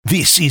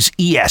This is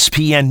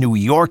ESPN New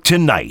York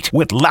Tonight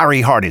with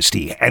Larry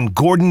Hardesty and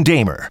Gordon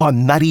Damer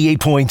on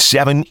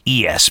 98.7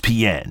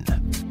 ESPN.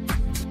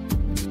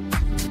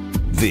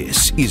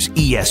 This is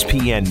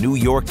ESPN New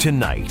York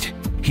Tonight.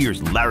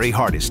 Here's Larry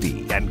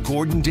Hardesty and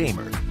Gordon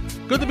Damer.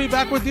 Good to be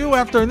back with you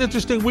after an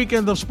interesting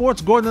weekend of sports.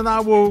 Gordon and I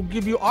will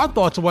give you our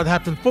thoughts on what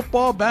happened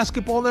football,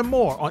 basketball, and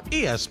more on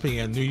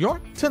ESPN New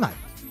York Tonight.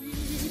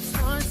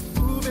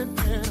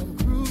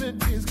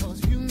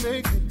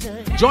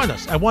 Join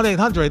us at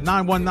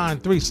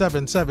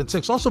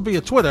 1-800-919-3776. Also via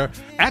Twitter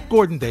at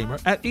Gordon Damer,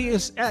 at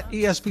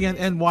ESPN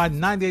NY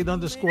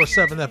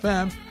 98_7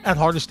 FM, at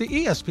Hardesty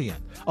ESPN.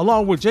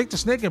 Along with Jake the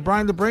Snake and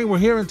Brian the Brain, we're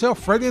here until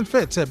Freddie and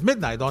Fitz at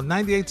midnight on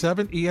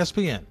 98.7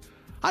 ESPN.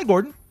 Hi,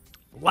 Gordon.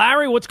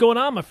 Larry, what's going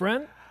on, my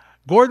friend?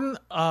 Gordon,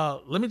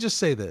 let me just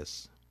say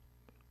this.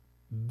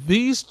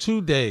 These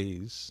 2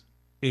 days,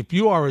 if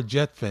you are a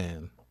Jet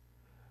fan,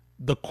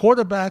 the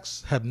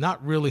quarterbacks have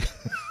not really –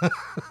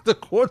 the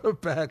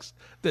quarterbacks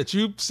that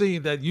you've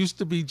seen that used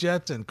to be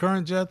Jets and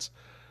current Jets,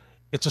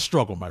 it's a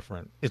struggle, my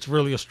friend. It's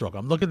really a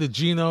struggle. I'm looking at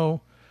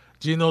Geno.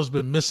 Geno's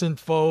been missing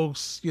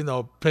folks. You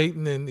know,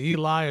 Peyton and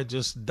Eli are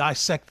just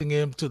dissecting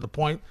him to the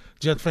point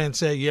Jet fans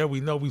say, yeah,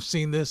 we know, we've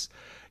seen this.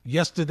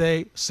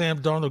 Yesterday,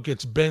 Sam Darnold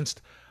gets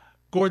benched.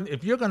 Gordon,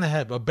 if you're going to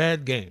have a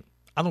bad game,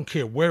 I don't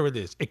care where it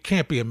is, it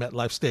can't be at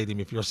MetLife Stadium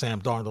if you're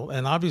Sam Darnold.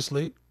 And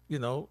obviously, you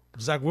know,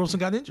 Zach Wilson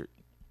got injured.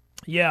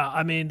 Yeah,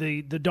 I mean,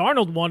 the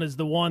Darnold one is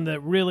the one that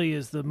really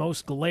is the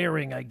most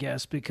glaring, I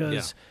guess,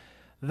 because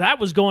that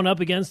was going up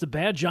against the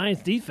bad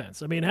Giants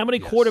defense. I mean, how many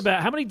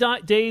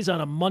days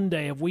on a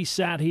Monday have we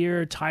sat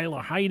here,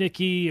 Tyler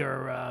Heineke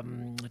or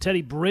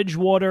Teddy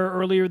Bridgewater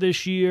earlier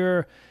this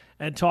year,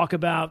 and talk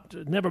about,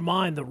 never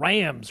mind the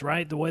Rams,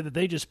 right, the way that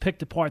they just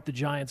picked apart the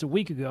Giants a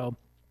week ago,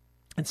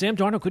 and Sam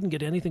Darnold couldn't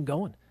get anything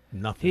going.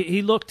 Nothing.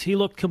 He looked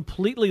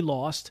completely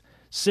lost.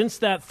 Since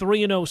that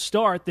 3-0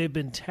 start, they've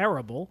been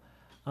terrible.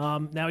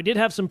 Now, he did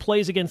have some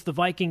plays against the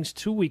Vikings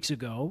 2 weeks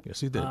ago. Yes,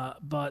 he did.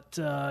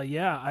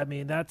 Yeah, I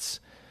mean, that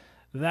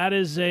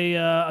is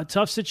a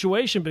tough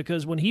situation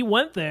because when he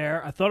went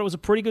there, I thought it was a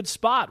pretty good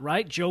spot,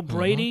 right? Joe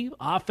Brady,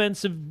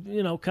 offensive,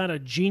 kind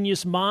of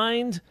genius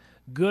mind,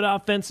 good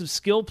offensive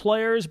skill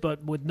players,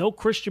 but with no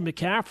Christian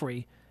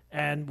McCaffrey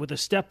and with a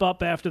step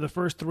up after the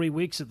first 3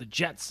 weeks of the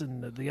Jets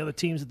and the other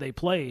teams that they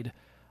played,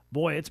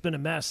 boy, it's been a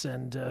mess.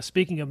 And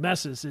speaking of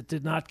messes, it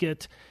did not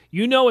get –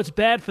 it's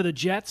bad for the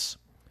Jets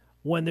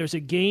when there's a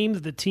game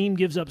that the team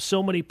gives up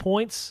so many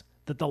points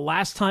that the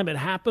last time it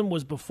happened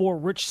was before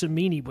Rich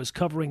Cimini was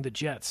covering the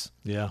Jets.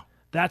 Yeah.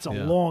 That's a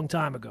long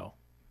time ago.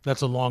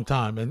 That's a long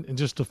time. And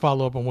just to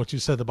follow up on what you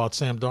said about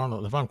Sam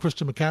Darnold, if I'm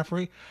Christian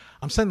McCaffrey,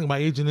 I'm sending my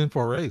agent in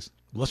for a raise.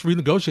 Let's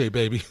renegotiate,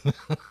 baby.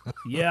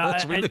 Yeah.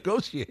 Let's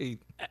renegotiate.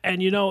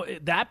 And,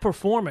 that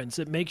performance,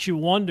 it makes you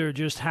wonder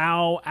just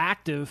how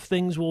active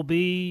things will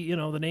be.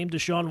 The name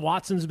Deshaun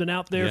Watson's been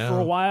out there for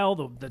a while.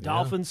 The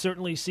Dolphins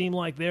certainly seem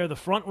like they're the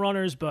front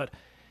runners. But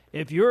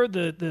if you're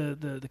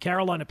the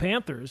Carolina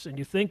Panthers and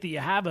you think that you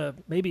have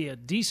maybe a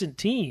decent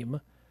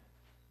team,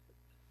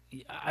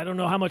 I don't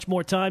know how much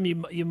more time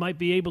you might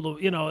be able to,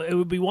 it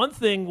would be one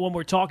thing when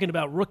we're talking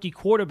about rookie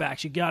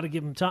quarterbacks, you got to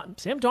give him time.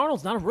 Sam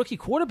Darnold's not a rookie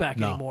quarterback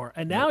anymore.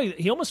 And now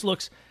he almost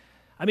looks,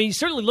 he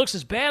certainly looks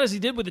as bad as he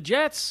did with the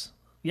Jets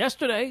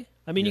yesterday.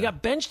 You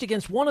got benched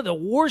against one of the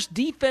worst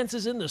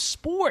defenses in the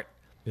sport.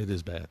 It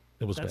is bad.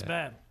 That's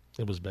bad.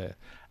 It was bad.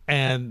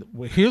 And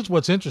here's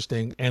what's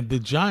interesting. And the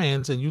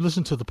Giants, and you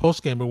listen to the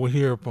postgame, and we'll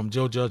hear from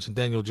Joe Judge and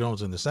Daniel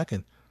Jones in a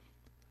second,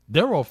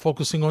 they're all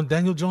focusing on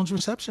Daniel Jones'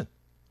 reception.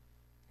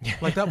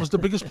 Like that was the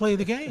biggest play of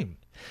the game.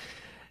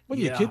 Are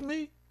you kidding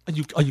me?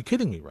 Are you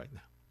kidding me right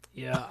now?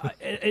 Yeah.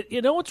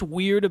 What's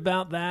weird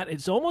about that?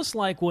 It's almost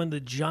like when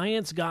the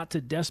Giants got to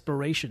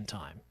desperation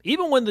time.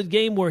 Even when the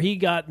game where he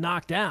got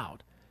knocked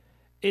out,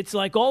 it's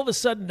like all of a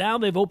sudden now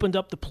they've opened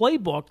up the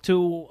playbook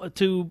to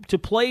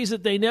plays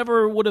that they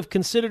never would have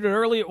considered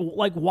earlier.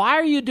 Like, why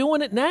are you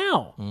doing it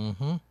now?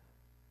 Mm-hmm.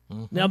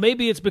 Now,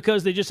 maybe it's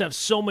because they just have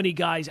so many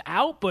guys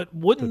out, but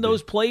wouldn't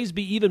those plays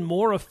be even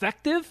more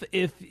effective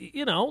if,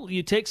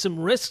 you take some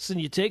risks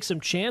and you take some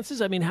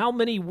chances? How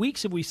many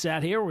weeks have we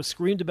sat here or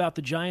screamed about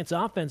the Giants'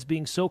 offense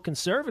being so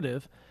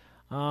conservative?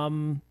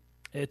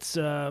 It's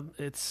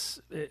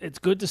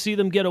good to see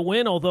them get a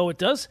win, although it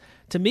does,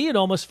 to me, it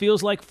almost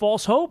feels like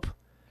false hope.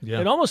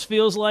 Yeah. It almost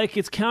feels like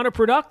it's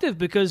counterproductive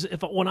because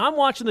when I'm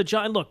watching the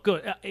Giants, look,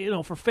 good,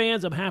 for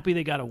fans, I'm happy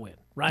they got a win,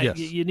 right? Yes.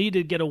 You need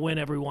to get a win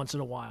every once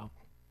in a while.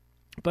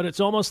 But it's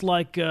almost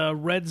like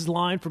Red's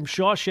line from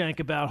Shawshank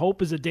about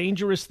hope is a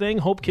dangerous thing.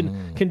 Hope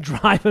can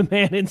drive a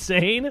man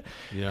insane.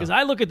 Because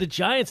I look at the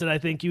Giants and I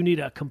think you need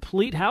a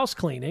complete house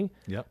cleaning.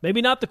 Yep.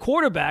 Maybe not the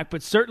quarterback,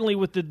 but certainly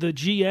with the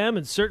GM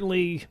and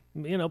certainly,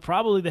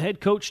 probably the head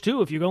coach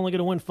too if you're only going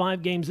to win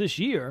 5 games this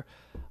year.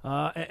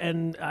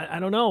 And I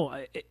don't know.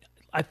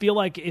 I feel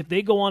like if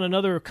they go on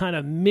another kind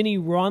of mini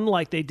run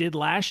like they did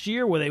last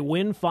year where they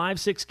win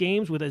 5-6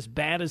 games with as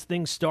bad as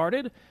things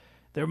started,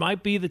 there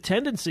might be the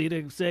tendency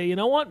to say, you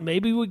know what,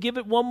 maybe we give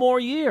it one more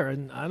year.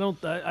 And I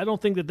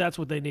don't think that that's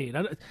what they need.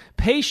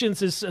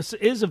 Patience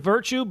is a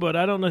virtue, but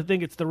I don't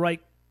think it's the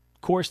right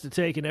course to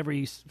take in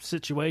every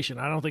situation.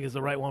 I don't think it's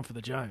the right one for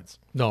the Giants.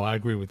 No, I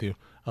agree with you.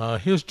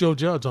 Here's Joe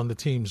Judge on the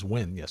team's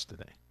win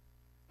yesterday.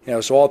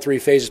 So all three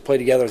phases play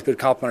together with good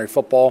complementary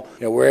football.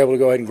 We're able to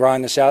go ahead and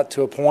grind this out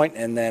to a point,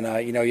 and then,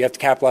 you have to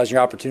capitalize on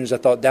your opportunities. I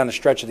thought down the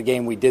stretch of the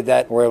game we did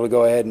that. We're able to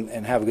go ahead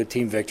and have a good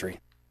team victory.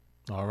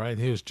 All right,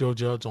 here's Joe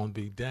Judge on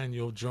the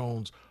Daniel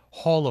Jones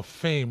Hall of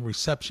Fame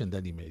reception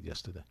that he made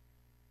yesterday.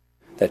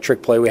 That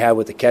trick play we had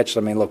with the catch,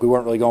 we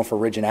weren't really going for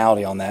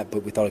originality on that,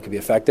 but we thought it could be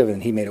effective,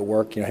 and he made it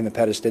work. Him and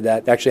Pettis did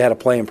that. They actually had a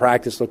play in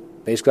practice,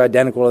 looked basically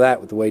identical to that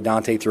with the way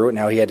Dante threw it and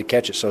how he had to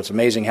catch it. So it's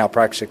amazing how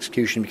practice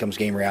execution becomes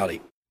game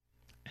reality.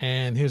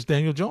 And here's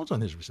Daniel Jones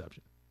on his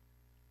reception.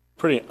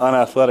 Pretty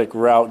unathletic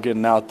route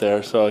getting out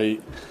there, so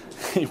he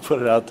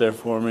put it out there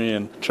for me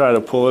and tried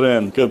to pull it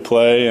in. Good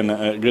play and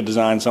a good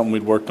design, something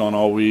we'd worked on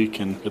all week,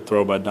 and good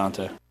throw by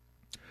Dante.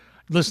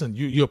 Listen,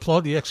 you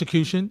applaud the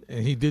execution,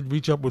 and he did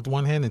reach up with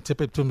one hand and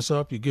tip it to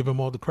himself. You give him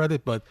all the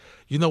credit, but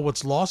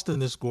what's lost in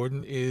this,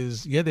 Gordon,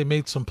 is, they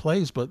made some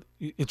plays, but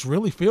it's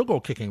really field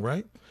goal kicking,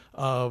 right?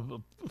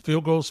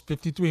 Field goals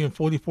 53 and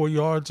 44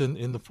 yards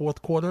in the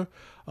fourth quarter.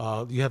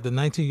 You have the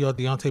 19-yard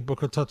Deontay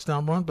Booker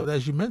touchdown run, but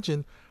as you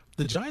mentioned,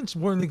 the Giants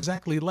weren't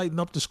exactly lighting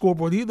up the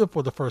scoreboard either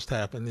for the first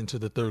half and into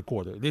the third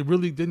quarter. They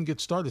really didn't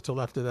get started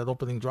till after that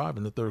opening drive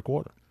in the third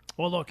quarter.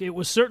 Well, look, it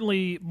was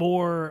certainly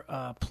more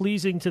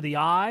pleasing to the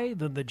eye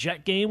than the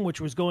Jet game, which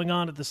was going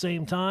on at the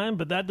same time.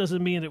 But that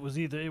doesn't mean it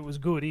was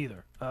good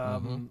either.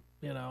 And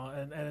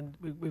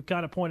we've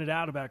kind of pointed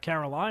out about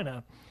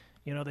Carolina.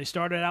 They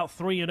started out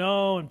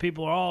 3-0, and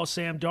people are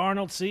Sam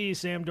Darnold,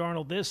 Sam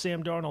Darnold this,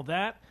 Sam Darnold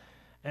that.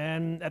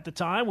 And at the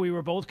time, we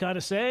were both kind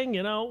of saying,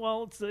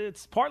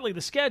 it's partly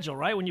the schedule,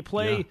 right? When you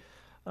play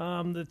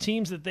the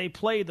teams that they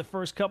played the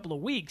first couple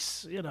of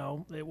weeks,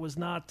 it was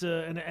not,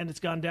 and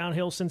it's gone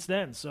downhill since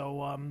then.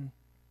 So I'm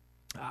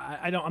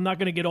not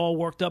going to get all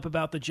worked up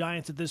about the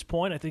Giants at this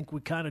point. I think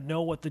we kind of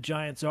know what the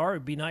Giants are.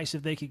 It'd be nice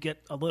if they could get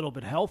a little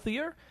bit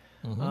healthier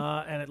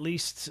and at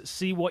least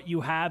see what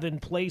you have in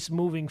place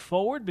moving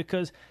forward.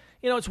 Because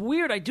it's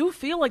weird. I do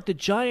feel like the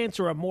Giants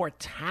are a more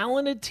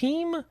talented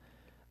team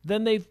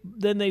than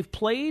they've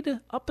played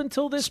up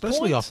until this point.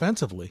 Especially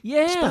offensively.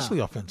 Yeah. Especially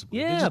offensively.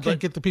 Yeah, they just can't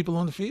get the people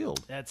on the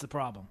field. That's the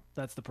problem.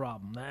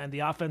 And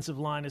the offensive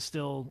line is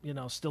still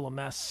a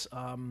mess.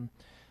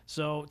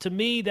 So to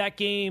me, that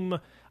game,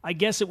 I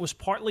guess it was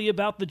partly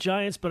about the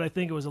Giants, but I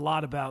think it was a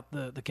lot about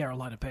the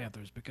Carolina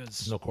Panthers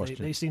because no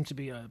question. They seem to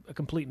be a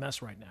complete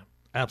mess right now.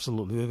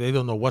 Absolutely. They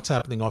don't know what's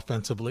happening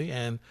offensively.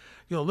 And,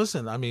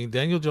 listen,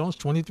 Daniel Jones,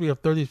 23 of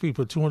 33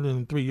 for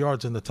 203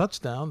 yards and the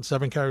touchdown,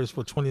 7 carries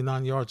for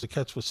 29 yards, a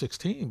catch for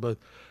 16. But,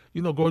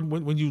 Gordon,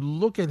 when you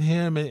look at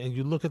him and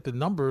you look at the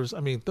numbers,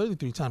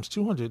 33 times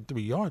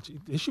 203 yards,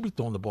 they should be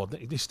throwing the ball.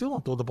 They still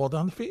don't throw the ball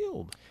down the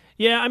field.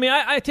 Yeah,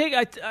 I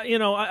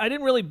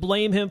didn't really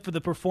blame him for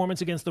the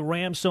performance against the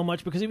Rams so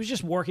much because he was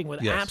just working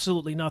with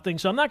absolutely nothing.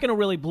 So I'm not going to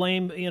really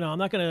blame, I'm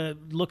not going to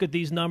look at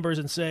these numbers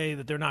and say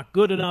that they're not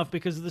good enough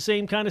because of the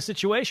same kind of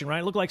situation, right?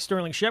 It looked like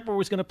Sterling Shepard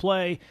was going to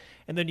play,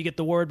 and then you get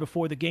the word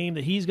before the game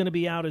that he's going to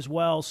be out as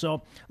well.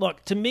 So,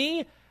 look, to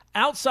me,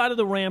 outside of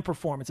the Ram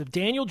performance, if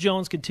Daniel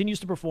Jones continues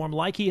to perform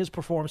like he has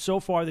performed so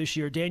far this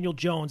year, Daniel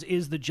Jones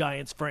is the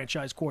Giants'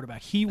 franchise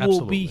quarterback. He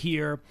will be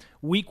here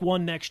week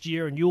 1 next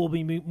year, and you will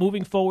be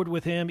moving forward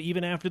with him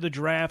even after the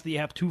draft. You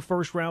have 2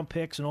 first-round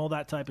picks and all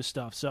that type of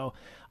stuff. So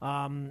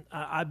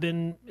I've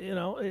been,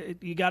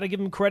 you got to give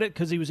him credit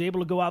because he was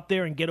able to go out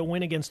there and get a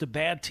win against a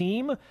bad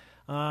team.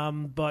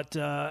 But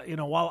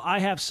while I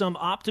have some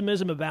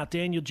optimism about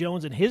Daniel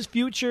Jones and his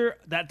future,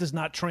 that does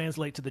not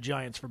translate to the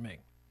Giants for me.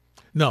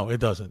 No, it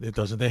doesn't. It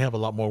doesn't. They have a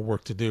lot more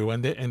work to do,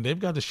 and they've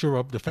got to shore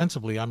up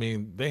defensively.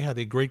 They had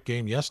a great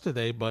game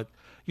yesterday, but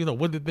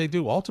what did they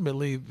do?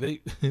 Ultimately,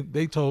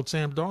 they told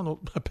Sam Darnold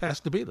pass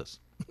to beat us.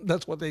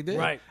 That's what they did,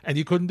 right? And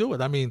he couldn't do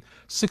it.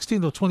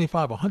 16 of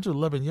 25,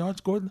 111 yards,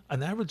 Gordon,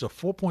 an average of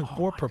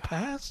 4.4 per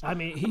pass.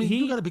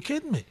 You got to be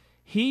kidding me.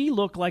 He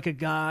looked like a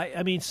guy.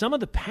 some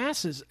of the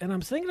passes, and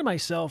I'm thinking to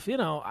myself,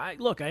 I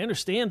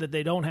understand that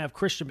they don't have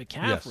Christian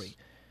McCaffrey. Yes.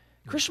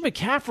 Christian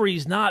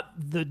McCaffrey's not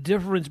the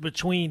difference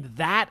between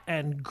that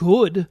and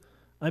good.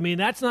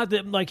 That's not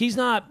he's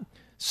not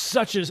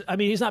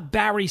he's not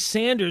Barry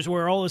Sanders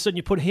where all of a sudden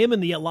you put him in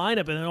the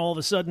lineup and then all of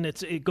a sudden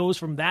it goes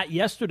from that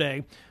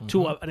yesterday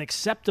to an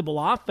acceptable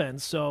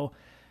offense. So,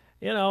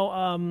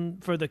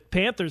 for the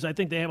Panthers, I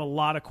think they have a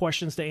lot of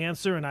questions to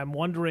answer, and I'm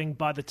wondering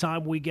by the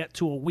time we get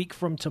to a week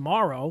from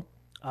tomorrow,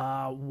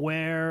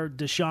 where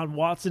Deshaun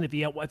Watson, if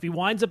he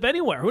winds up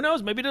anywhere, who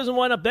knows? Maybe he doesn't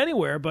wind up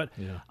anywhere. But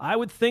I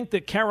would think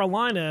that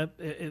Carolina,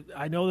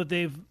 I know that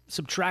they've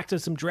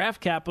subtracted some draft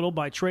capital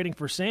by trading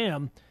for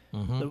Sam.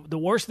 The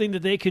worst thing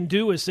that they can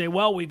do is say,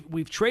 well,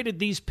 we've traded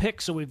these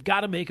picks, so we've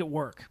got to make it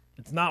work.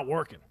 It's not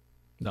working.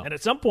 No. And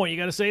at some point, you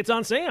got to say it's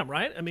on Sam,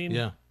 right?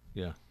 Yeah.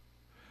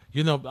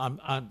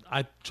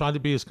 I try to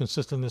be as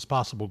consistent as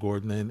possible,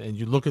 Gordon. And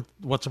you look at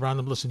what's around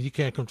him. Listen, he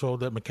can't control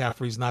that.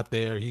 McCaffrey's not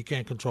there. He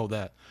can't control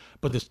that.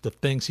 But it's the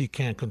things he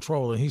can't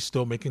control, and he's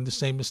still making the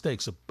same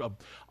mistakes.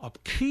 A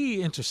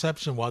key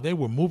interception while they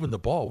were moving the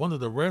ball. One of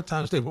the rare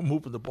times they were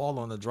moving the ball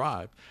on the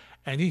drive.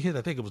 And he hit,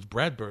 I think it was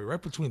Bradbury,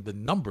 right between the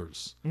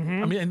numbers. I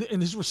mean,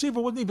 and his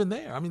receiver wasn't even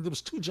there. I mean, there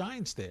was two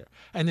Giants there.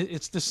 And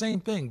it's the same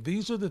thing.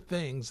 These are the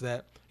things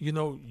that,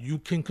 you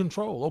can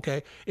control.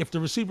 Okay, if the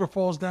receiver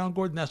falls down,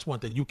 Gordon, that's one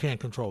thing. You can't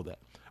control that.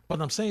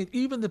 But I'm saying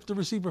even if the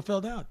receiver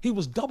fell down, he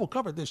was double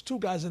covered. There's two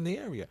guys in the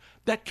area.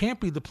 That can't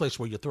be the place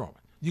where you're throwing.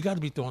 You got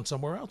to be throwing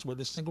somewhere else where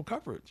there's single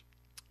coverage.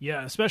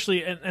 Yeah,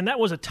 especially, and that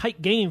was a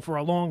tight game for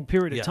a long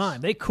period of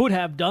time. They could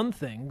have done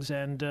things,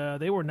 and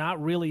they were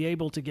not really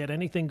able to get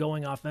anything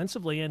going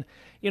offensively. And,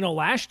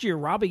 last year,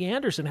 Robbie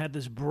Anderson had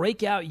this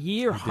breakout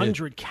year,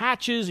 100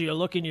 catches. You're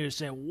looking, you're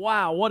saying,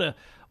 wow,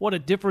 what a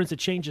difference a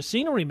change of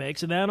scenery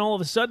makes. And then all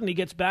of a sudden he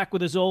gets back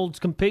with his old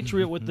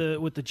compatriot with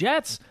the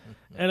Jets,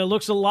 and it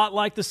looks a lot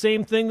like the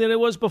same thing that it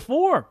was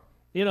before.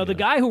 The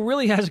guy who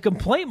really has a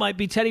complaint might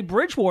be Teddy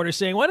Bridgewater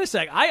saying, wait a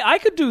sec, I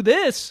could do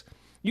this.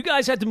 You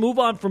guys had to move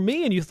on from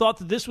me, and you thought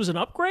that this was an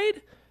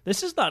upgrade?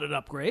 This is not an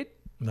upgrade.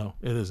 No,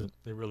 it isn't.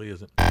 It really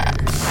isn't.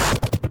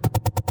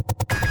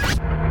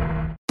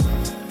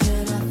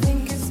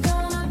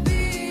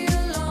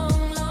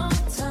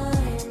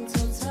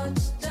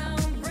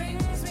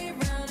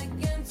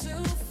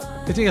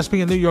 It's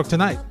ESPN New York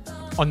tonight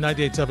on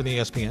 98.7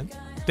 ESPN.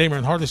 Damer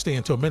and Hardesty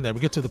until midnight. We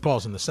get to the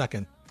calls in a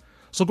second.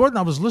 So, Gordon,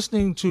 I was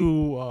listening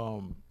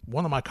to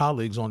one of my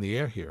colleagues on the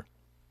air here,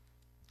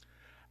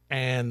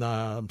 and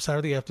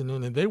Saturday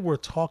afternoon, and they were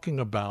talking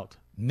about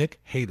Nick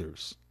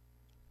haters.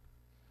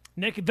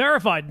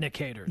 Verified Nick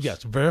haters.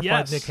 Yes,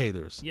 verified Nick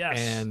haters. Yes,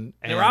 and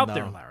they're out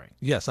there, Larry.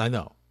 Yes, I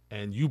know.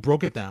 And you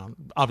broke it down.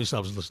 Obviously, I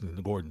was listening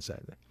to Gordon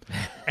Saturday.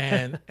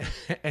 And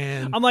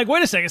I'm like,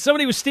 wait a second,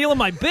 somebody was stealing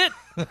my bit.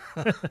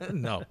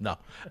 No.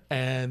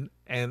 And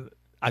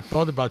I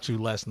thought about you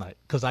last night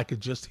because I could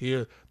just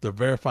hear the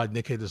verified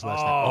Nick haters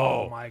last night.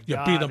 Oh, my God. You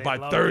beat them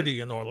by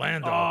 30 in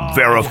Orlando.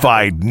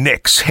 Verified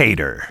Knicks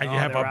hater. And you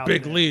have a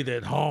big lead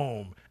at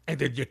home, and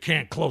then you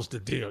can't close the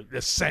deal.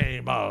 The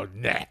same old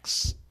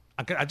Knicks.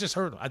 I just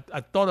heard them.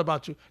 I thought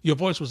about you. Your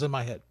voice was in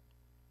my head.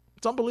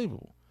 It's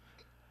unbelievable.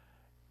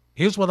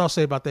 Here's what I'll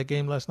say about that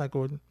game last night,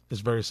 Gordon. It's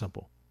very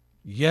simple.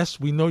 Yes,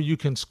 we know you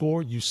can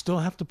score. You still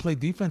have to play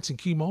defense in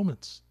key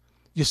moments.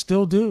 You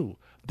still do.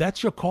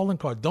 That's your calling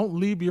card. Don't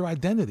leave your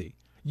identity.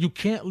 You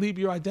can't leave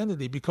your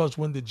identity because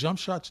when the jump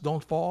shots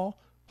don't fall,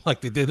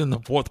 like they did in the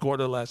fourth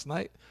quarter last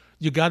night,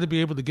 you got to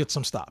be able to get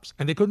some stops.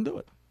 And they couldn't do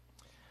it.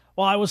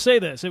 Well, I will say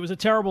this. It was a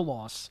terrible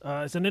loss.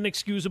 It's an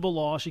inexcusable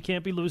loss. You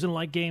can't be losing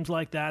games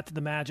like that to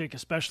the Magic,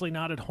 especially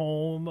not at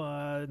home,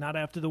 not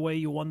after the way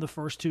you won the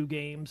first two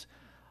games.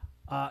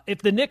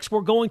 If the Knicks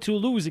were going to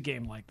lose a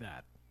game like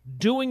that,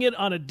 doing it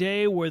on a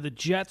day where the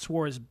Jets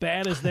were as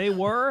bad as they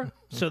were,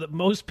 so that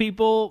most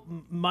people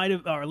might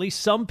have, or at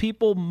least some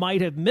people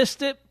might have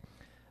missed it,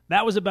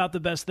 that was about the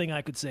best thing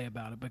I could say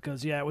about it.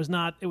 Because it was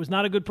not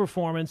a good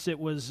performance. It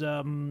was,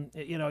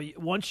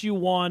 once you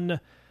won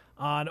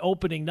on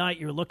opening night,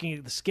 you're looking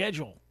at the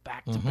schedule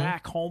back to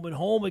back, home and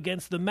home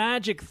against the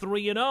Magic,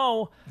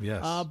 3-0.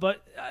 Yes.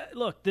 But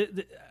look,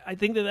 I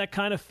think that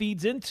kind of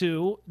feeds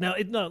into now.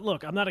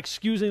 Look, I'm not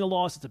excusing the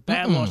loss. It's a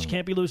bad loss. You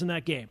can't be losing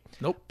that game.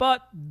 Nope.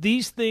 But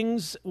these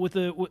things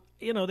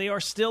they are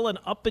still an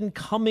up and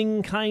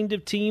coming kind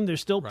of team. They're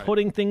still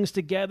putting things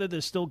together.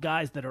 There's still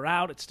guys that are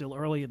out. It's still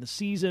early in the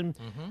season.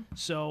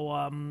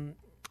 So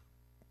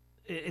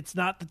it's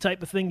not the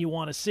type of thing you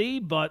want to see,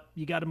 but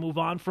you got to move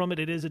on from it.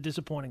 It is a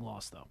disappointing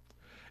loss, though.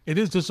 It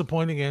is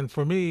disappointing, and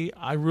for me,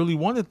 I really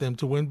wanted them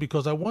to win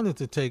because I wanted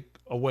to take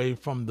away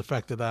from the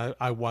fact that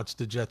I watched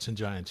the Jets and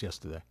Giants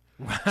yesterday.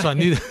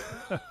 Right.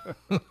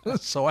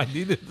 So I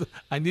needed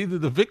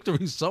the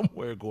victory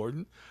somewhere,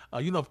 Gordon.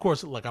 Of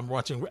course, like I'm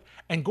watching,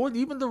 and Gordon,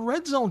 even the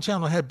Red Zone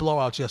channel had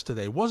blowouts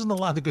yesterday. Wasn't a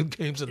lot of good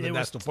games in the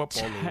National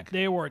Football League.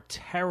 There were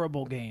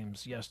terrible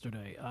games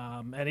yesterday,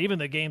 and even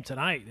the game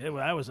tonight. It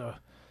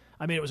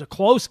was a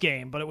close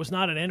game, but it was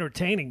not an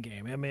entertaining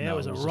game. It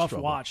was a rough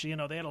watch. They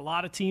had a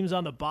lot of teams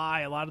on the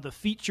bye. A lot of the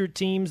featured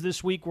teams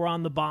this week were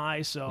on the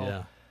bye.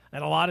 So,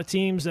 and a lot of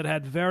teams that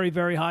had very,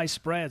 very high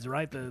spreads,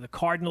 right? The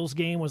Cardinals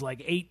game was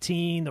like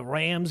 18. The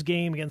Rams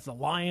game against the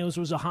Lions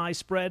was a high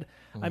spread.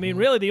 I mean,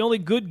 really, the only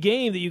good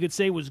game that you could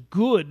say was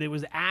good, there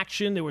was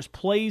action, there was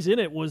plays in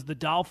it, was the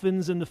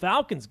Dolphins and the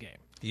Falcons game.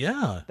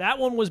 Yeah. That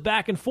one was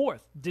back and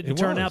forth. Didn't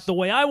turn out the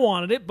way I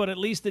wanted it, but at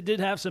least it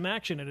did have some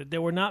action in it.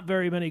 There were not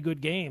very many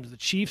good games. The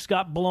Chiefs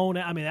got blown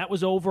out. That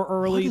was over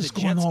early. What is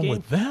going on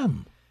with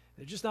them?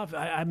 They're just not.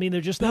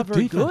 They're just not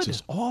very good. Their defense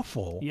is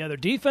awful. Yeah, their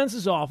defense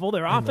is awful.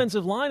 Their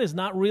offensive line is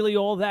not really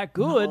all that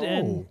good. No.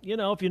 And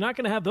if you're not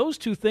going to have those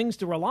two things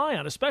to rely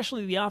on,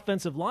 especially the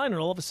offensive line, and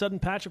all of a sudden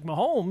Patrick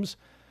Mahomes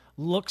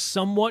looks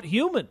somewhat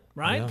human,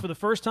 right? Yeah. For the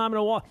first time in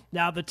a while.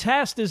 Now the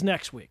test is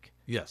next week.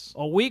 Yes.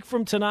 A week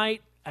from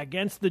tonight,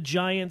 against the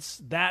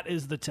Giants, that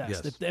is the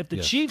test. Yes. If the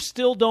Chiefs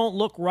still don't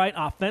look right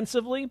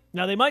offensively,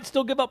 now they might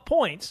still give up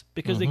points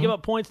because they give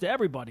up points to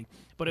everybody.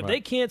 But if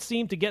they can't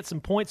seem to get some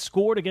points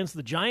scored against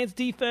the Giants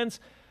defense,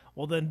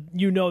 well, then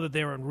you know that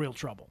they're in real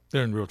trouble.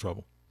 They're in real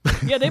trouble.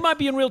 Yeah, they might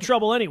be in real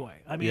trouble anyway.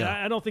 I mean,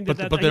 I don't think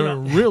that's... But they're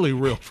in really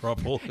real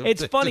trouble.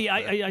 It's funny.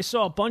 I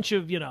saw a bunch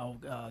of,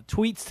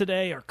 tweets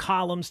today or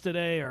columns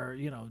today or,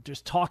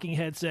 just talking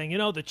heads saying,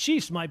 the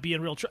Chiefs might be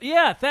in real trouble.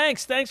 Yeah,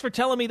 thanks. Thanks for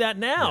telling me that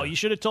now. Yeah. You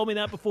should have told me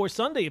that before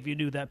Sunday if you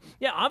knew that.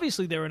 Yeah,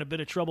 obviously they're in a bit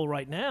of trouble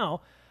right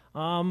now,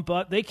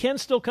 but they can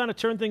still kind of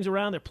turn things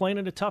around. They're playing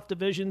in a tough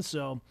division.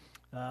 So,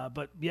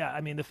 but, yeah, I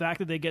mean, the fact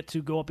that they get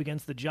to go up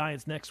against the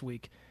Giants next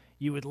week,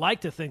 you would like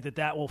to think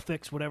that will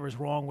fix whatever's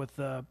wrong with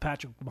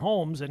Patrick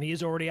Mahomes, and he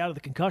is already out of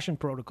the concussion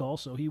protocol,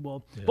 so he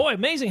will. Yeah. Boy,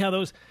 amazing how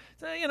those,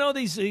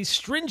 these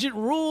stringent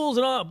rules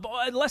and all.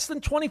 Boy, less than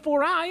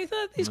 24 hours.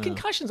 These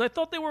concussions, I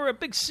thought they were a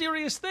big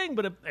serious thing,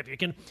 but if you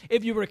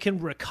can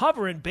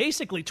recover in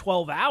basically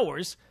 12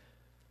 hours,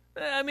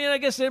 I mean, I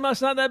guess it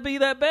must not be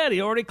that bad. He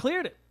already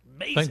cleared it.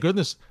 Amazing.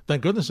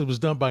 Thank goodness it was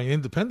done by an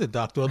independent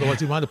doctor.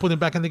 Otherwise, he might have put him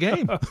back in the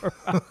game.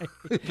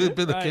 It'd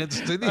been a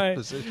Kansas City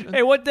position.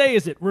 Hey, what day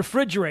is it?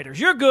 Refrigerators.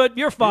 You're good.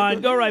 You're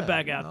fine. Go right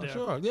back out there.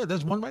 Sure. Yeah,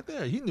 there's one right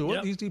there. He knew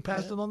it. He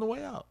passed it on the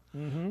way out.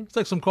 Mm-hmm. Let's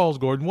take some calls,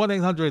 Gordon.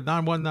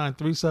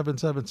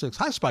 1-800-919-3776.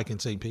 Hi, Spike in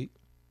St. Pete.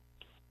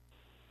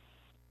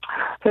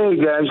 Hey,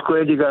 guys.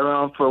 Glad you got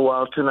on for a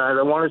while tonight.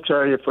 I want to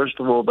tell you, first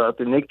of all, about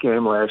the Knicks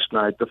game last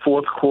night, the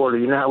fourth quarter.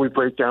 You know how we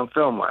break down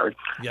film, Larry?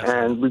 Yes.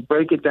 And we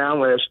break it down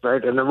last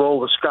night, and the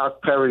role of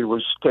Scott Perry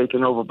was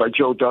taken over by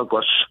Joe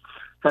Douglas.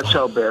 That's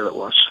how bad it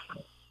was.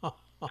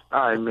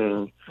 I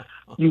mean,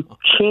 you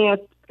can't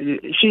 –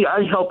 see,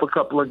 I help a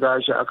couple of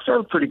guys out because I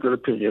have a pretty good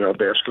opinion on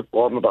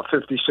basketball. I'm about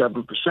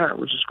 57%,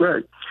 which is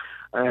great.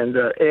 And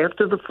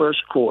after the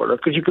first quarter,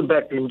 because you can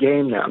bet in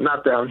game now,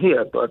 not down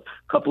here, but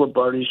a couple of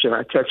buddies, and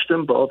I texted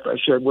them both. I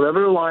said, whatever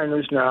the line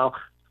is now,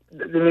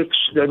 the Knicks,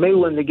 they may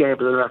win the game,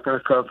 but they're not going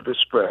to cover the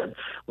spread.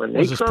 When they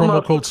was this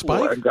promo code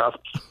Spike?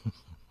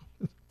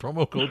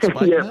 Promo code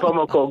Spike? Yeah,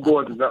 promo code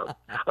Gordon. No.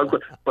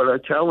 But I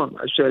tell them,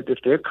 I said, if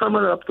they're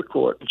coming up the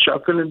court,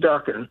 chucking and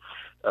ducking,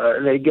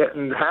 and they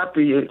getting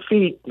happy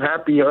feet,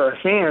 happy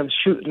hands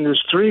shooting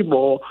this three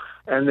ball,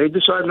 and they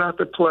decide not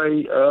to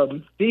play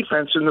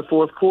defense in the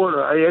fourth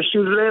quarter. I asked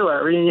you today,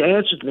 Larry, and you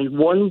answered me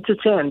 1 to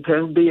 10,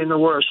 10 being the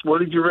worst. What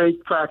did you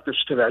rate practice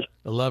today?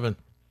 11.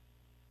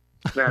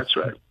 That's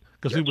right.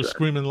 Because he was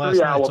screaming last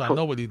night, so I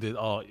know what he did.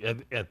 Oh,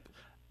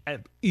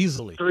 at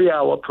easily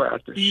 3-hour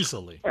practice,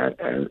 easily.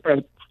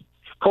 And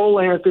Cole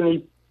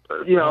Anthony,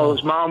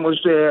 his mom was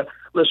there.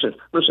 Listen.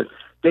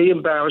 They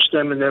embarrassed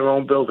them in their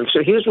own building.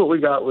 So here's what we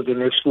got with the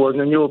Knicks, Gordon,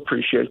 and you'll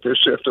appreciate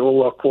this after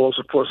all our calls.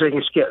 Of course,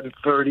 things getting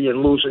 30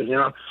 and losing,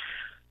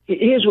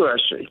 Here's what I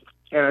see.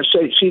 And I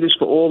see this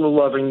for all the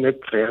loving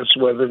Knicks fans,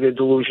 whether they're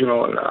delusional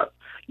or not.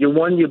 You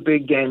won your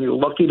big game. You're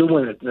lucky to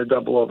win it in the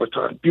double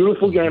overtime.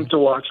 Beautiful game to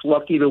watch.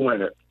 Lucky to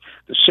win it.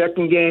 The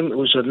second game, it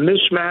was a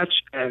mismatch,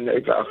 and they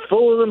got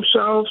full of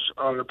themselves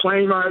on the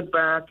plane ride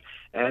back,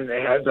 and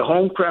they had the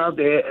home crowd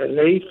there, and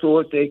they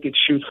thought they could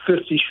shoot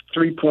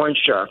 53-point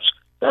shots.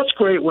 That's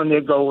great when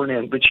they're going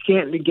in, but you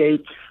can't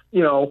negate,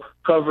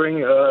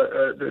 covering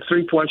the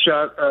three-point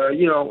shot.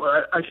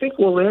 I think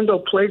Orlando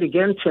played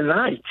again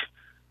tonight.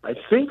 I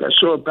think I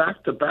saw a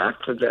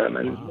back-to-back for them,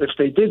 and if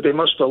they did, they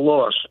must have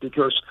lost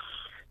because,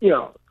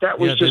 that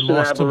was just an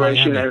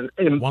aberration. And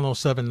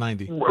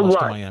 107-90 lost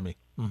to Miami.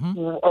 Mm-hmm.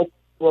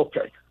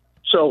 Okay.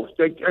 So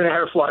they had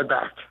to fly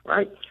back,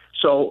 right?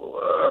 So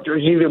it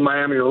was either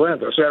Miami or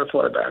Orlando, so they had to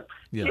fly back.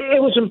 Yeah.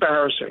 It was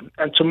embarrassing.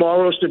 And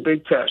tomorrow's the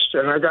big test.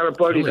 And I got a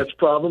buddy that's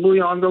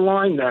probably on the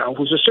line now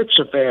who's a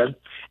Sixer fan.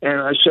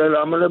 And I said,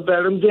 I'm going to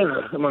bet him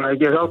dinner when I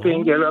get healthy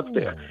and get up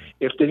there.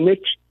 If the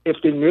Knicks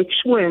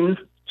win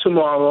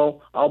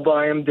tomorrow, I'll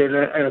buy him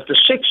dinner. And if the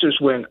Sixers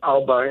win,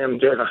 I'll buy him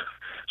dinner.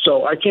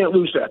 So I can't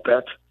lose that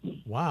bet.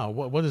 Wow.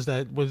 What is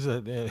that? What is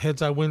that?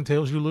 Heads I win,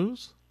 tails you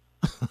lose?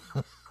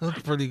 That's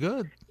pretty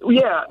good.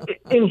 Yeah,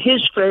 in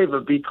his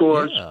favor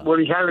because what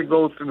he had to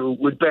go through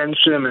with Ben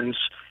Simmons,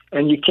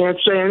 and you can't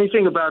say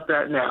anything about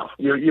that now.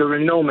 You're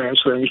in no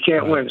man's land. You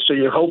can't win. So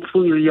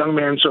hopefully the young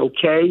man's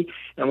okay,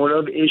 and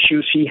whatever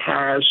issues he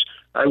has,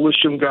 I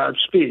wish him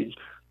Godspeed.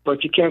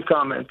 But you can't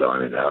comment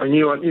on it now, and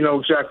you know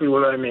exactly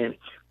what I mean.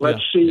 Let's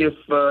see if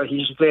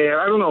he's there.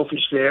 I don't know if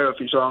he's there, if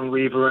he's on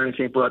leave or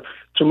anything, but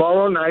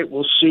tomorrow night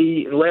we'll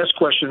see. Last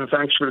question, and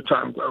thanks for the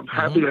time. I'm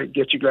happy to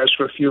get you guys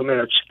for a few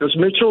minutes. Does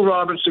Mitchell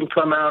Robinson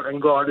come out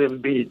and guard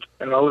Embiid?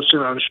 And I'll listen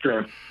on the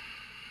stream.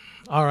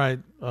 All right,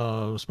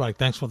 Spike,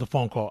 thanks for the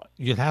phone call.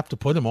 You'd have to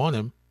put him on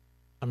him.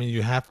 I mean,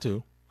 you have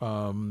to.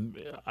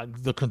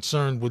 The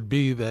concern would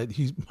be that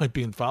he might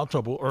be in foul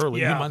trouble early.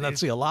 You might not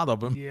see a lot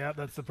of him. Yeah,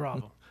 that's the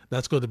problem.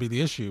 That's going to be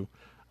the issue.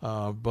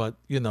 But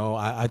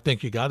I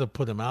think you got to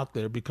put him out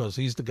there because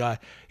he's the guy.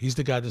 He's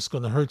the guy that's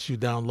going to hurt you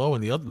down low.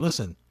 And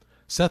listen,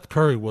 Seth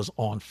Curry was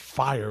on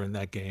fire in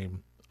that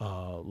game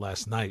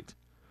last night.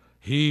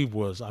 He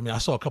was. I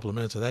saw a couple of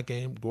minutes of that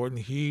game, Gordon.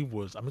 He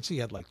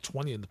had like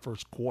 20 in the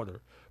first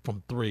quarter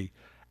from three,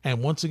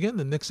 And once again,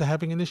 the Knicks are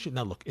having an issue.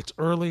 Now, look, it's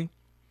early.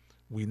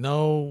 We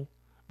know.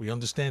 We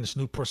understand it's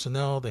new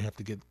personnel. They have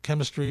to get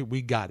chemistry.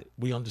 We got it.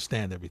 We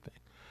understand everything.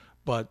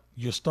 But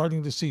you're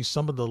starting to see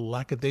some of the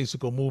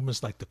lackadaisical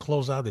movements, like the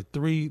closeout at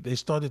 3. They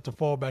started to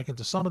fall back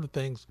into some of the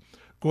things,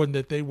 Gordon,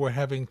 that they were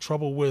having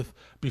trouble with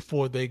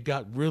before they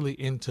got really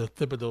into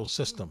Thibodeau's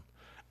system.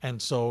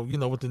 And so,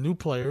 with the new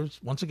players,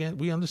 once again,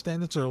 we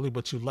understand it's early,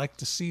 but you like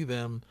to see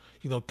them,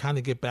 kind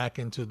of get back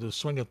into the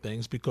swing of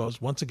things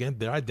because, once again,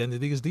 their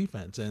identity is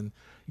defense. And,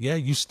 yeah,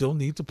 you still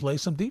need to play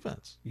some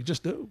defense. You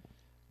just do.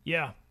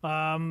 Yeah.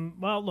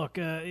 Well, look,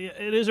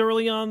 it is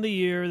early on in the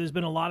year. There's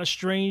been a lot of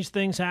strange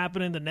things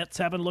happening. The Nets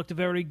haven't looked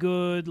very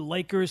good.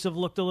 Lakers have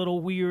looked a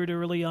little weird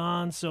early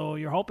on. So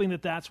you're hoping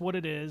that that's what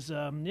it is.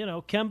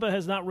 Kemba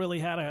has not really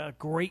had a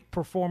great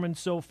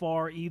performance so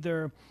far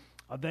either.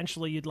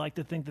 Eventually, you'd like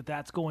to think that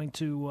that's going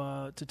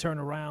to turn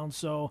around.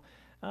 So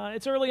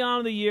it's early on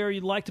in the year.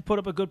 You'd like to put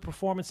up a good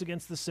performance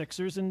against the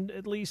Sixers, and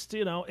at least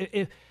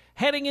if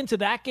heading into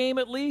that game,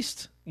 at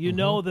least you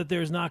know that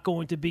there's not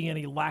going to be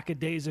any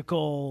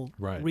lackadaisical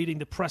reading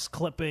the press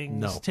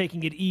clippings,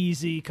 taking it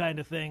easy kind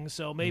of thing.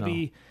 So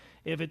maybe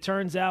if it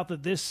turns out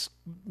that this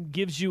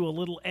gives you a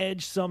little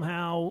edge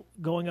somehow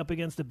going up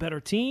against a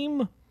better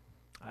team,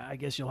 I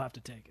guess you'll have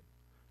to take it.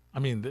 I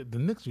mean, the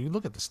Knicks, you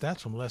look at the stats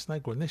from last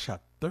night, Gordon, they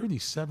shot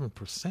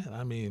 37%.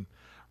 I mean,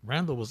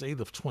 Randall was 8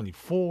 of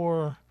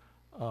 24,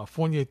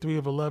 Fournier 3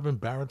 of 11,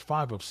 Barrett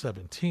 5 of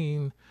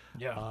 17.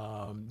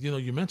 Yeah.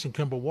 You mentioned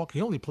Kemba Walker.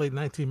 He only played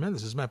 19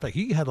 minutes. As a matter of fact,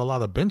 he had a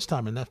lot of bench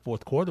time in that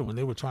fourth quarter when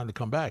they were trying to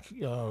come back.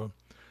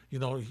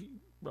 Thibodeau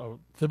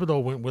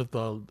went with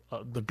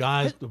the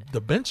guys,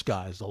 the bench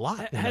guys, a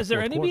lot. Has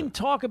there any been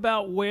talk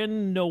about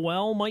when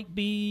Noel might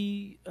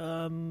be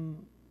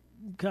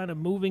kind of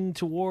moving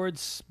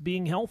towards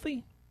being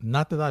healthy?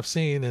 Not that I've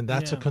seen, and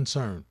that's a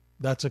concern.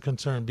 That's a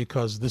concern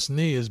because this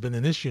knee has been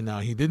an issue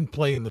now. He didn't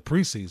play in the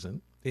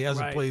preseason. He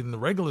hasn't played in the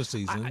regular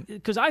season.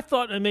 Because I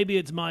thought, and maybe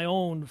it's my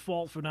own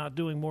fault for not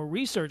doing more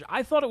research,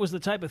 I thought it was the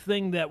type of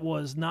thing that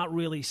was not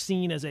really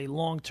seen as a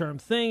long-term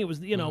thing. It was,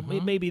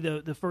 maybe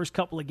the first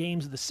couple of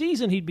games of the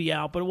season he'd be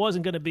out, but it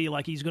wasn't going to be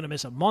like he's going to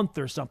miss a month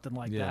or something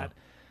like that.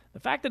 The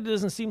fact that it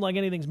doesn't seem like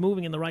anything's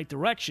moving in the right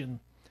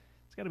direction,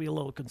 it's got to be a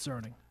little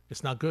concerning.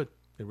 It's not good.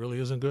 It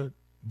really isn't good.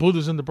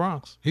 Buddha's in the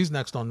Bronx. He's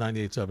next on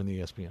 98.7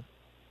 ESPN.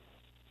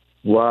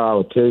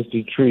 Wow,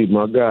 tasty treat,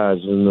 my guys,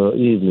 in the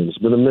evening. It's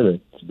been a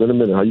minute.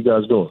 How you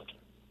guys doing?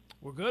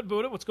 We're good,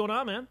 Buddha. What's going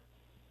on, man?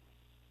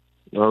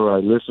 All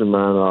right, listen,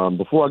 man,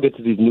 before I get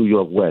to these New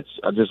York Wets,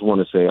 I just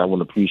want to say I want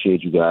to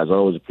appreciate you guys. I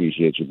always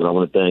appreciate you, but I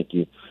want to thank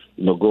you.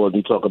 Gordon,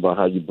 you talk about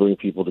how you bring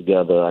people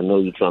together. I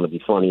know you're trying to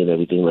be funny and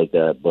everything like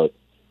that, but,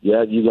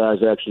 yeah, you guys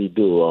actually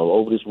do.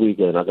 Over this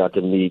weekend, I got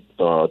to meet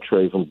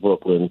Trey from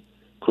Brooklyn,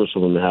 Chris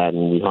from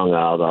Manhattan. We hung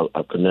out.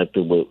 I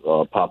connected with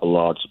Papa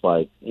Lard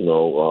Spike,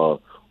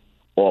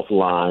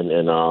 offline.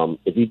 And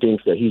if he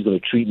thinks that he's going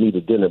to treat me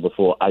to dinner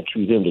before I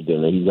treat him to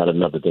dinner, he's got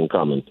another thing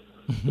coming.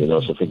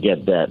 So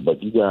forget that.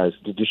 But you guys,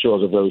 this show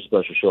is a very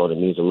special show, and it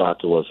means a lot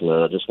to us,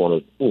 man. I just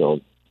want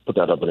to, put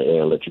that up in the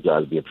air and let you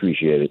guys be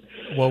appreciated.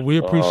 Well, we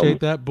appreciate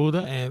that,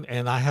 Buddha,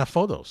 and I have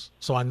photos,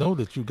 so I know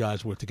that you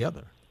guys were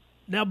together.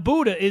 Now,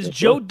 Buddha, is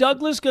Joe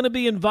Douglas going to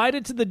be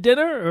invited to the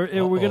dinner,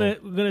 or we're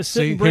gonna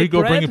sit and break here you go,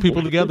 bread? bringing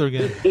people together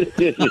again.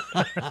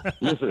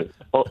 Listen,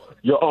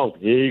 your uncle,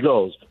 here he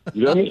goes.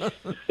 You know what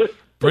I mean?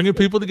 Bringing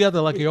people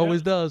together like he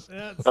always does.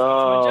 That's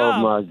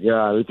my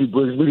God! If he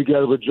brings me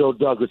together with Joe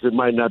Douglas, it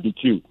might not be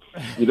cute.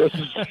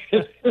 Listen,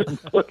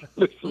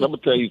 I'm gonna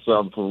tell you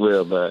something for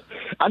real, man.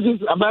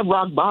 I'm at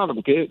rock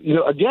bottom, kid.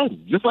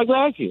 Again, just like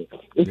last year.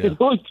 It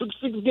only took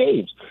 6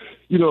 games.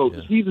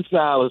 Stephen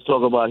Silas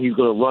talking about he's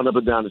going to run up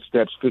and down the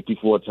steps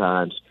 54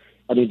 times.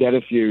 I mean, that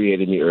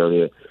infuriated me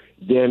earlier.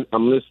 Then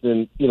I'm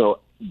listening,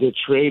 they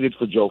traded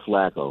for Joe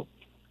Flacco.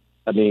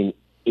 I mean,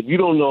 if you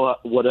don't know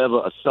whatever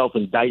a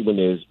self-indictment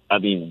is, I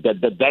mean,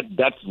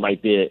 that's right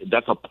there.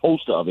 That's a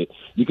poster of it.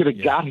 You could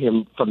have got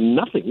him for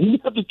nothing. You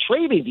didn't have to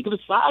trade him. You could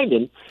have signed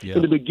him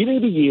in the beginning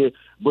of the year.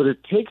 But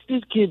it takes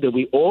this kid that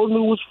we all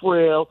knew was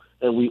frail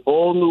and we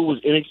all knew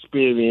was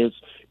inexperienced.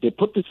 They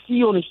put the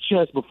C on his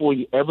chest before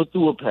he ever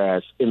threw a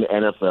pass in the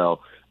NFL.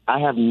 I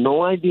have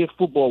no idea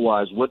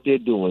football-wise what they're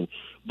doing.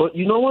 But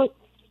you know what?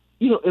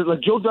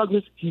 Like Joe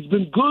Douglas, he's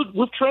been good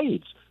with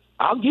trades.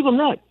 I'll give him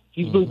that.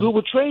 He's been good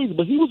with trades,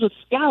 but he was a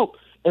scout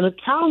and a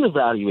talent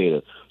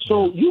evaluator.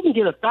 So you can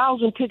get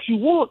 1,000 picks you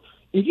want.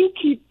 If you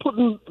keep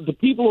putting the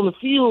people on the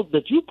field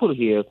that you put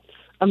here,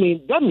 I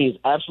mean, that means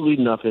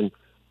absolutely nothing.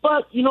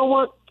 But you know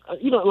what?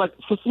 Like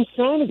for some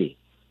sanity,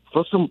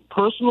 for some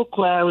personal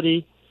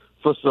clarity,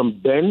 for some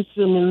Ben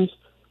Simmons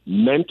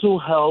mental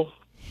health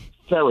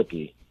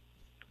therapy,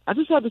 I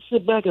just had to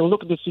sit back and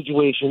look at the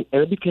situation,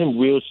 and it became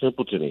real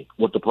simple to me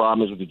what the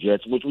problem is with the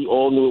Jets, which we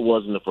all knew it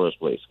was in the first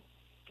place.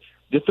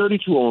 There are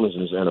 32 owners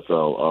in this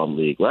NFL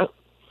league, right?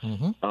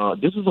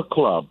 This is a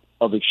club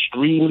of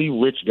extremely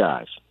rich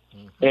guys.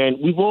 And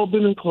we've all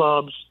been in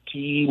clubs,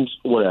 teams,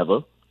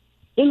 whatever.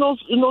 In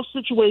those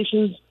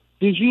situations,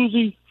 there's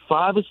usually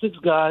 5 or 6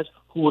 guys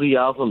who are the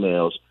alpha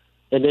males,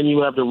 and then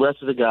you have the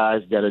rest of the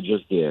guys that are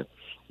just there.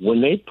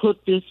 When they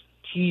put this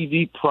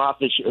TV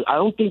profit, I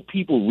don't think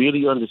people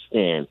really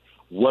understand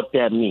what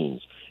that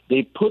means.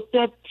 They put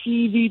that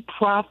TV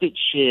profit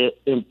share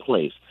in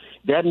place.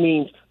 That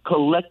means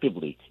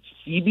collectively,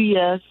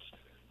 CBS,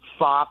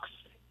 Fox,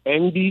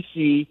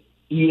 NBC,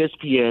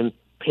 ESPN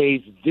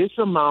pays this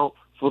amount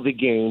for the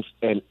games,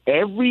 and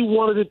every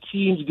one of the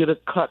teams get a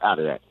cut out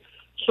of that.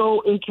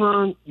 So, in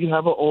turn, you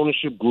have an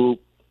ownership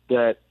group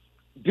that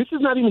this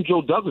is not even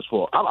Joe Douglas'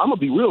 fault. I'm going to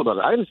be real about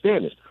it. I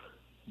understand this.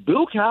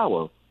 Bill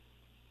Cowher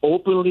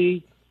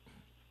openly,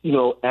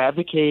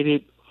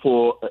 advocated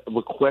for,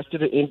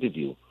 requested an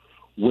interview.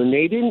 When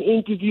they didn't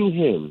interview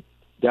him,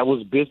 that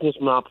was business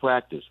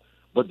malpractice.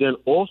 But then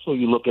also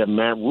you look at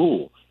Matt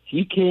Rule.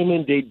 He came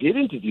in, they did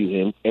interview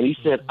him, and he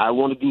said, I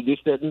want to do this,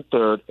 that, and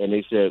third. And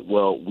they said,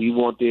 well, we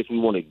want this. We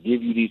want to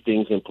give you these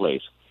things in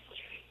place.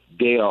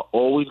 They are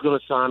always going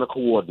to sign a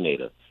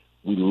coordinator.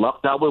 We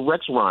lucked out with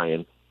Rex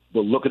Ryan,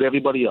 but look at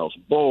everybody else.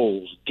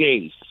 Bowles,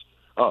 Gase,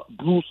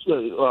 Bruce,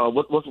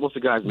 what's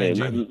the guy's name?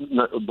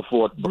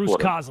 Before Bruce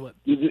Coslett.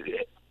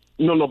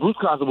 No, Bruce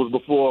Coslett was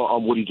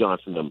before Woody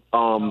Johnson.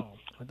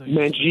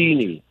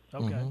 Mangini,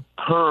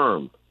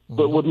 Herm.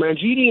 But with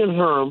Mangini and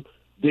Herm,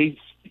 he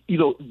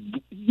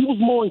was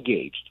more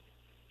engaged.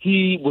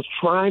 He was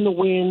trying to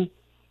win.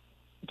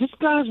 This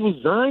guy's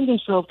resigned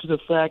himself to the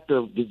fact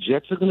of the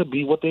Jets are going to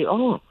be what they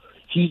are.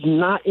 He's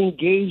not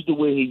engaged the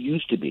way he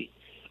used to be.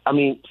 I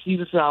mean,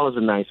 Cesar Salah's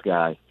a nice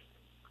guy.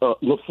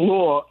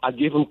 LaFleur, I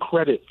give him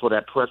credit for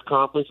that press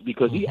conference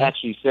because he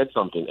actually said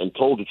something and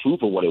told the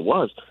truth of what it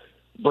was.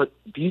 But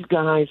these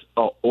guys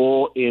are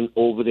all in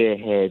over their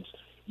heads.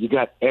 You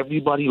got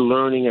everybody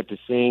learning at the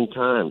same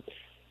time.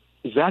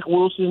 Zach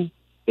Wilson,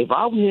 if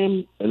I'm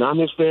him and I'm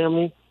his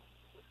family,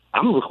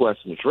 I'm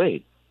requesting a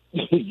trade.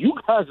 You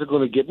guys are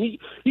going to get me.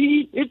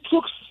 It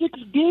took 6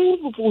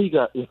 games before he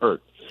got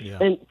hurt. Yeah.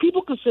 And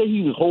people could say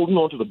he was holding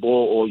on to the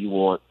ball all you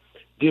want.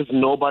 There's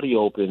nobody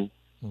open,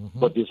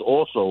 but there's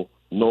also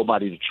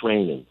nobody to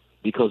train him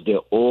because they're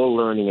all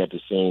learning at the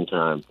same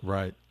time.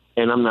 Right.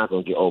 And I'm not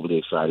going to get overly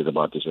excited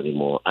about this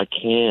anymore. I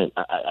can't.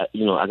 I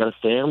got a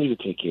family to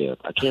take care of.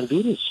 I can't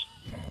do this.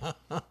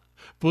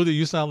 Buddha,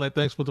 you sound like,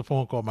 thanks for the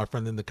phone call, my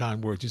friend, and the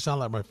kind words. You sound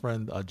like my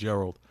friend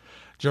Gerald.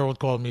 Gerald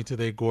called me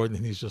today, Gordon,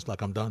 and he's just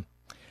like, I'm done.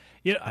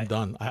 I'm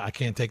done. I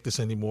can't take this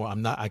anymore.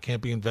 I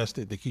can't be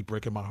invested. They keep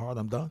breaking my heart.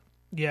 I'm done.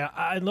 Yeah,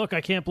 I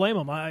can't blame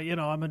him.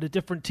 I'm in a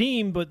different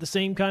team, but the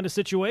same kind of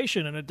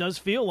situation, and it does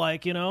feel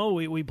like,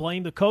 we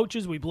blame the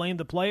coaches, we blame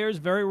the players.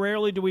 Very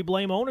rarely do we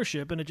blame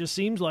ownership, and it just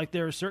seems like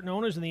there are certain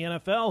owners in the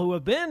NFL who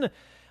have been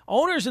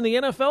owners in the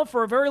NFL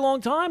for a very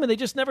long time, and they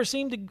just never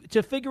seem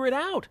to figure it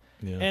out.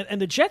 Yeah. And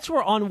the Jets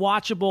were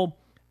unwatchable,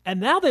 and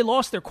now they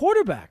lost their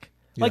quarterback.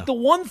 Like the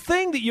one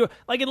thing that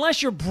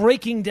unless you're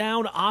breaking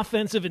down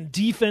offensive and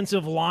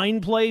defensive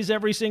line plays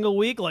every single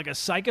week like a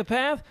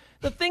psychopath,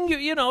 the thing if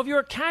you're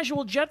a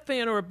casual Jet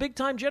fan or a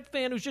big-time Jet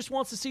fan who just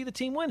wants to see the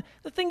team win,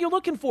 the thing you're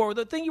looking for,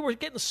 the thing you were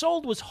getting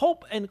sold was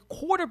hope and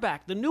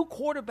quarterback, the new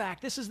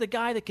quarterback. This is the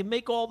guy that can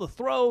make all the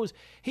throws.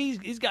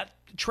 He's got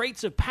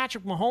traits of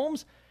Patrick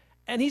Mahomes,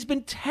 and he's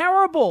been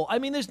terrible. I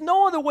mean, there's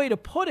no other way to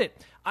put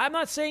it. I'm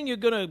not saying you're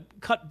going to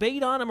cut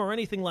bait on him or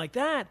anything like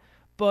that,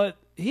 but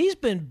he's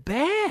been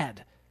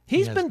bad.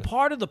 He's been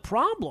part of the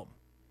problem.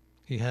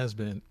 He has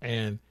been.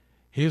 And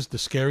here's the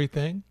scary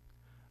thing.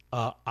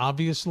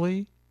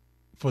 Obviously,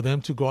 for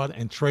them to go out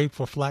and trade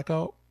for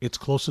Flacco, it's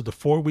closer to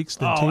 4 weeks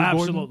than 2,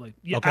 absolutely. Gordon.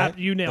 Yeah, okay?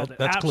 You nailed it.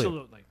 That's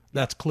absolutely. Clear.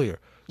 That's clear.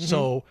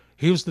 So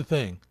here's the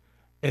thing.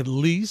 At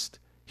least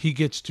he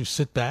gets to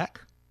sit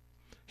back.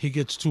 He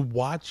gets to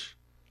watch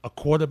a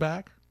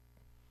quarterback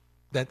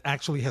that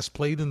actually has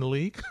played in the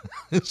league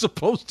as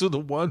opposed to the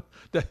one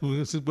that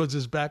was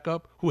his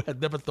backup who had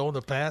never thrown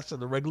a pass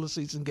in a regular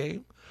season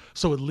game.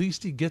 So at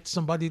least he gets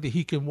somebody that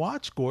he can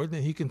watch, Gordon,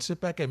 and he can sit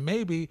back and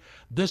maybe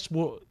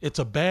it's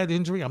a bad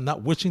injury. I'm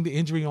not wishing the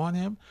injury on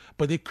him,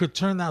 but it could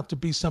turn out to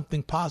be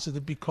something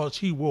positive because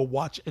he will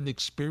watch an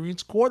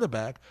experienced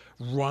quarterback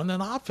run an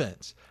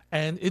offense.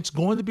 And it's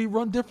going to be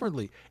run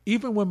differently.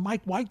 Even when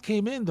Mike White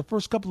came in, the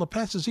first couple of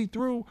passes he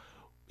threw,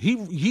 he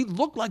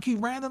looked like he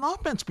ran an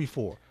offense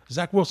before.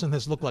 Zach Wilson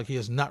has looked like he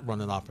has not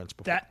run an offense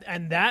before.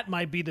 That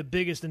might be the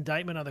biggest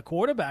indictment on the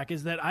quarterback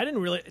is that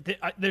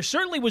there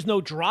certainly was no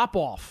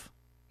drop-off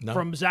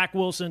from Zach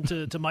Wilson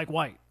to Mike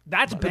White.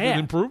 That's bad. An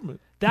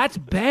improvement. That's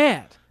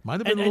bad. Might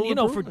have been a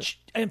little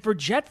improvement. For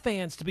Jet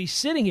fans to be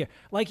sitting here,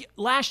 like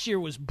last year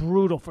was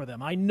brutal for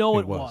them. I know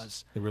it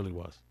was. It really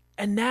was.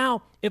 And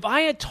now, if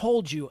I had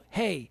told you,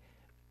 hey,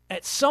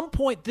 at some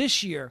point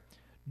this year,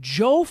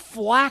 Joe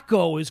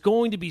Flacco is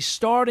going to be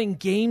starting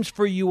games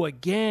for you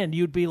again,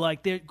 you'd be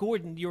like,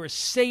 Gordon, you're a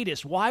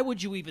sadist. Why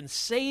would you even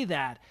say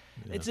that?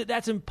 Yeah.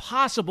 That's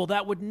impossible.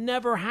 That would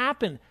never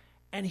happen.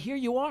 And here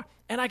you are.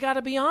 And I got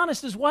to be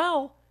honest as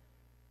well.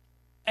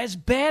 As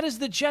bad as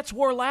the Jets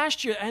were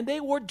last year, and they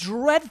were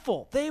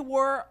dreadful. It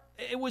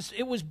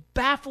was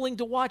baffling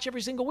to watch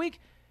every single week.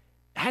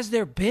 Has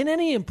there been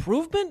any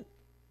improvement?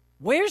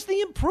 Where's the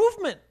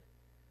improvement?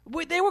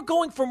 They were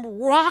going from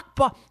rock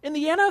bottom in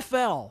the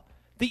NFL.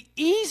 The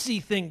easy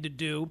thing to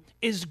do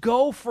is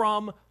go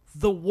from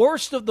the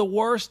worst of the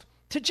worst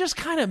to just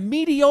kind of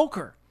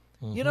mediocre.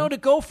 To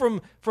go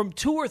from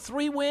 2 or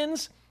 3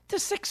 wins to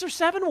 6 or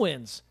 7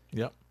 wins.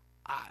 Yep.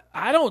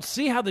 I don't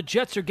see how the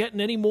Jets are getting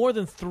any more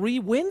than 3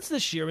 wins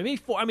this year. Maybe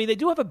 4. I mean, they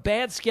do have a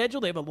bad schedule.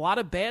 They have a lot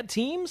of bad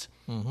teams.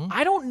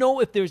 I don't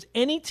know if there's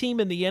any team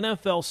in the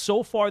NFL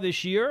so far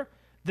this year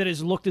that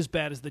has looked as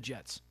bad as the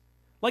Jets.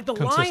 Like the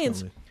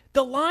Lions.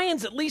 The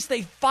Lions, at least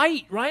they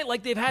fight, right?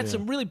 Like they've had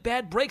some really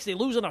bad breaks. They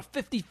lose on a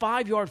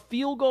 55-yard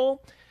field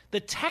goal. The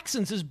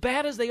Texans, as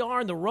bad as they are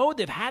on the road,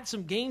 they've had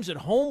some games at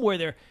home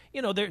where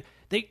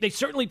they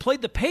certainly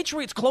played the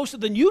Patriots closer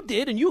than you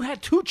did, and you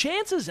had 2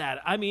 chances at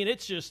it. I mean,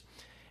 it's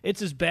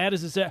as bad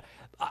as it's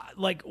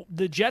like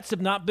the Jets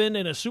have not been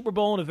in a Super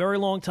Bowl in a very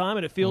long time,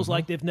 and it feels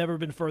like they've never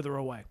been further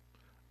away.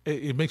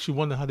 It makes you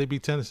wonder how they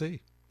beat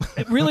Tennessee.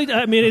 It really,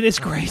 I mean, it is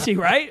crazy,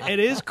 right? It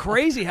is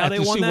crazy how they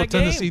won that game. To see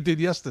what Tennessee did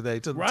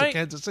yesterday to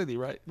Kansas City,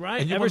 right?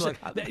 Right.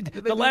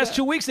 The last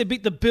 2 weeks, they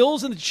beat the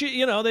Bills and the Chiefs.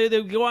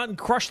 They go out and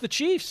crush the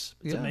Chiefs.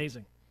 It's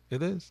amazing.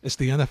 It is. It's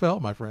the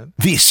NFL, my friend.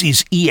 This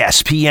is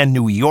ESPN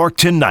New York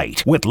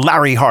Tonight with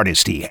Larry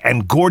Hardesty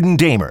and Gordon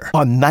Damer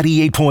on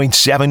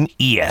 98.7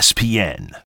 ESPN.